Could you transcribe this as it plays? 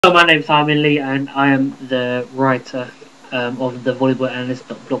Hello, my name is Simon Lee, and I am the writer of the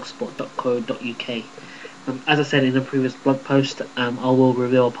volleyballanalyst.blogspot.co.uk. As I said in the previous blog post, I will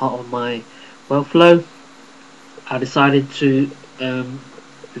reveal a part of my workflow. I decided to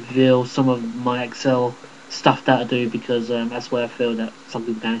reveal some of my Excel stuff that I do because that's where I feel that some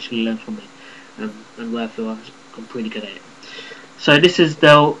people can actually learn from it, and where I feel I'm pretty good at it. So this is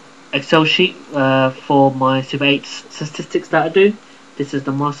the Excel sheet for my Super 8 statistics that I do. This is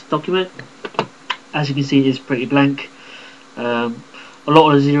the master document. As you can see, it's pretty blank. A lot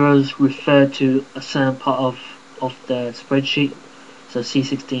of the zeros refer to a certain part of the spreadsheet. So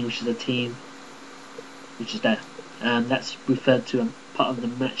C16, which is a team, which is there. That's referred to a part of the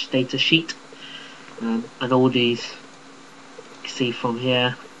match data sheet. And all these, you can see from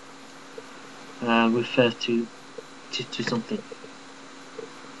here, refers to something.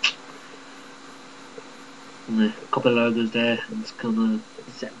 And a couple of logos there, and it's kind of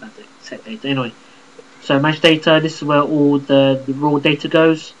set data. Anyway, so match data. This is where all the raw data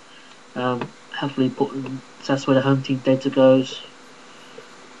goes. Hopefully, so that's where the home team data goes,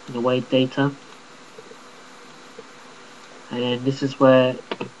 and the away data. And then this is where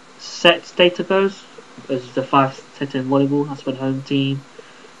sets data goes. This is the 5 set in volleyball. That's for the home team.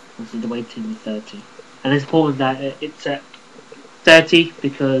 This is the away team with 30. And it's important that it's at 30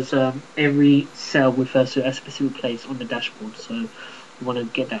 because every cell refers to a specific place on the dashboard, so you want to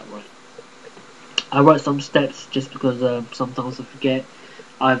get that right. I wrote some steps just because sometimes I forget,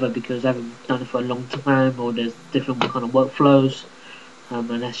 either because I haven't done it for a long time or there's different kind of workflows, and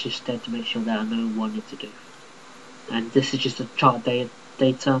that's just there to make sure that I know what I need to do. And this is just a chart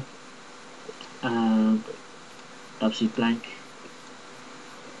data, obviously blank,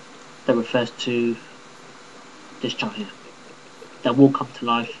 that refers to this chart here. That will come to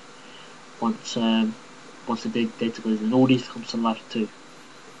life once the data goes in. All these comes to life too.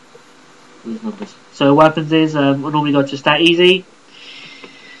 These numbers. So what happens is I normally go to Stat Easy.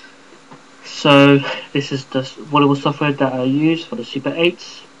 So this is the volleyball software that I use for the Super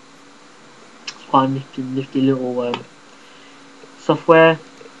 8s. It's quite a nifty little software.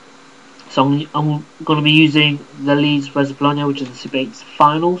 So I'm going to be using the Leeds vs Bologna, which is the Super 8s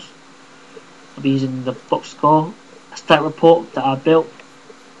finals. I'll be using the box score, a stat report that I built.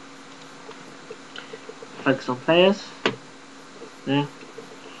 Focus on players. Yeah.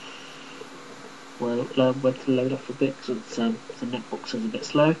 Well, wait to load up for a bit because the netbox is a bit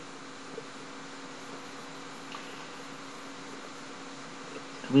slow.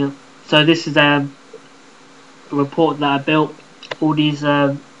 Coming up. So this is a report that I built. All these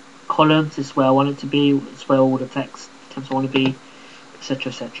columns is where I want it to be. It's where all the text I want to be,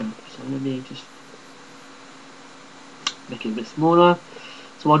 etc., etc. So let me just make it a bit smaller.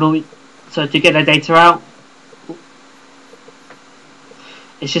 So to get the data out,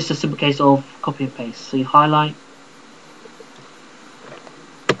 it's just a simple case of copy and paste. So you highlight,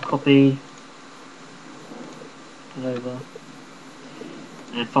 copy, and over,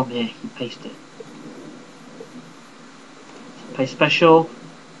 and from here you paste it. So paste special,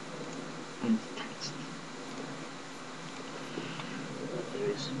 and text. There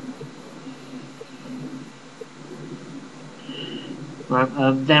it is. Right,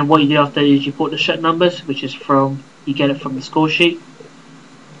 then what you do after is you put the shirt numbers, which is you get it from the score sheet.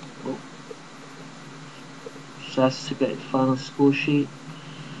 So that's to get the final score sheet,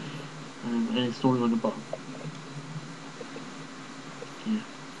 and it's normally on the bottom.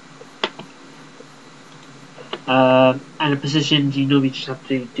 Yeah. And the positions, you normally just have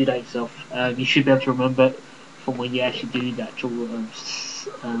to do that yourself. You should be able to remember it from when you actually do the actual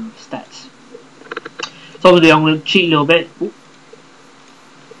stats. So obviously I'm going to cheat a little bit.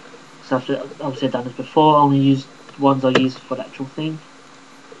 So obviously I've done this before. I only use the ones I use for the actual thing.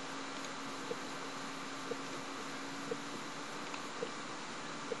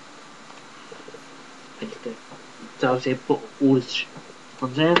 So obviously I put all these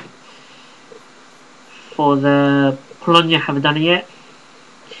ones there. For the Bologna, I haven't done it yet.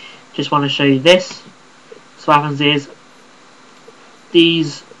 Just want to show you this. So what happens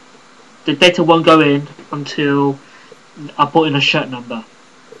is the data won't go in until I put in a shirt number.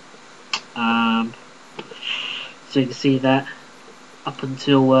 So you can see that up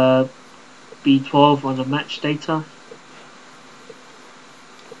until B12 on the match data.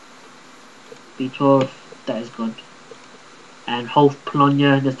 B12, that is gone. And whole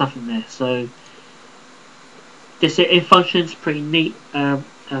Bologna, there's nothing there. So this in function is pretty neat.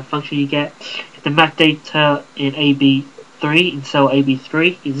 Function you get if the match data in AB3 in cell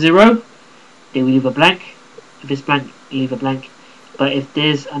AB3 is 0, then we leave a blank. If it's blank, leave a blank. But if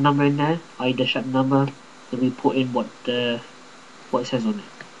there's a number in there, i.e. the shirt number, then we put in what it says on it.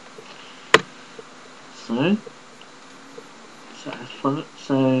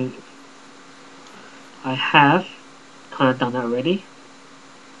 So I have kind of done that already.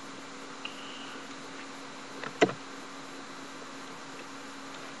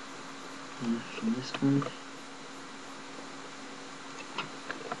 From this guy.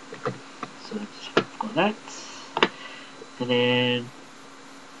 So I've got that. And then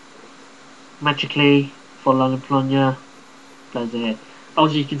magically for London Polonia, loads of it.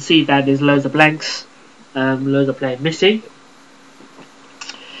 Also, you can see that there's loads of blanks, loads of players missing.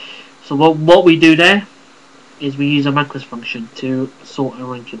 So what we do there is we use a macros function to sort and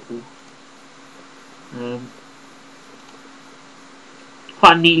rank it all.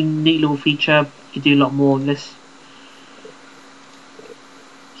 Quite a neat little feature. You can do a lot more of this.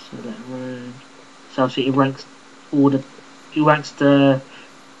 So that rank. So obviously it ranks all the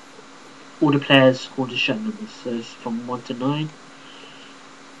players according to show numbers. So it's from 1 to 9,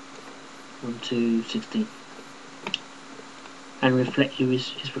 1 to 16, and is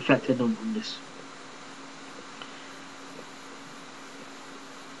reflected on this.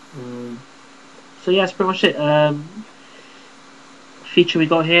 So yeah, that's pretty much it. Feature we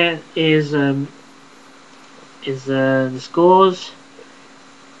got here is the scores.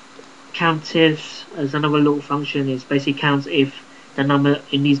 Count ifs as another little function. Is basically counts if the number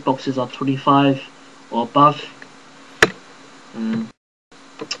in these boxes are 25 or above,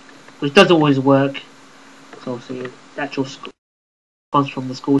 which doesn't always work. So obviously the actual score comes from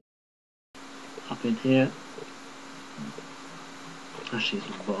the score up in here. Actually,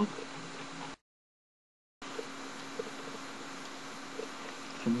 it's on the bottom.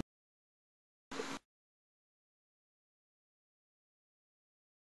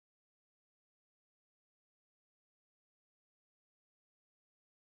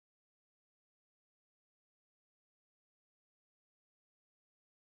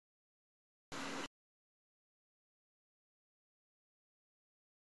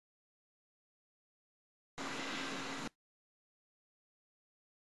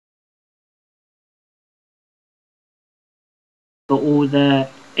 Got all the